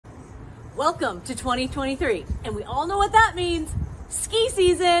Welcome to 2023, and we all know what that means, ski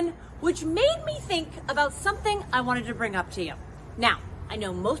season, which made me think about something I wanted to bring up to you. Now, I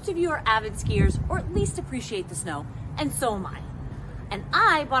know most of you are avid skiers, or at least appreciate the snow, and so am I. And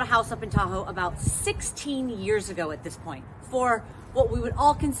I bought a house up in Tahoe about 16 years ago at this point, for what we would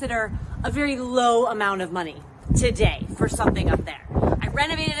all consider a very low amount of money today for something up there. I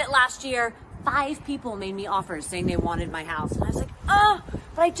renovated it last year. 5 people made me offers saying they wanted my house. And I was like,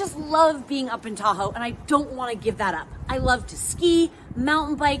 but I just love being up in Tahoe and I don't want to give that up. I love to ski,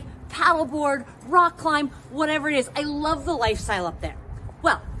 mountain bike, paddleboard, rock climb, whatever it is. I love the lifestyle up there.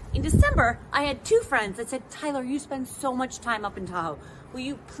 Well, in December, I had 2 friends that said, Tyler, you spend so much time up in Tahoe. Will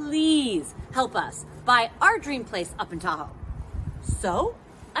you please help us buy our dream place up in Tahoe? So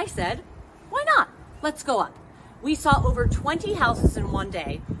I said, why not? Let's go up. We saw over 20 houses in one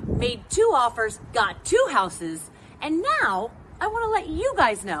day, made 2 offers, got 2 houses, and now I want to let you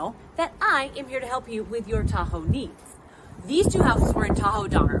guys know that I am here to help you with your Tahoe needs. These 2 houses were in Tahoe,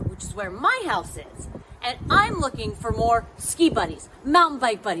 which is where my house is, and I'm looking for more ski buddies, mountain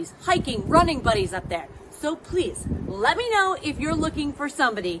bike buddies, hiking, running buddies up there. So please, let me know if you're looking for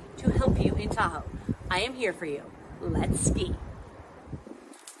somebody to help you in Tahoe. I am here for you. Let's ski.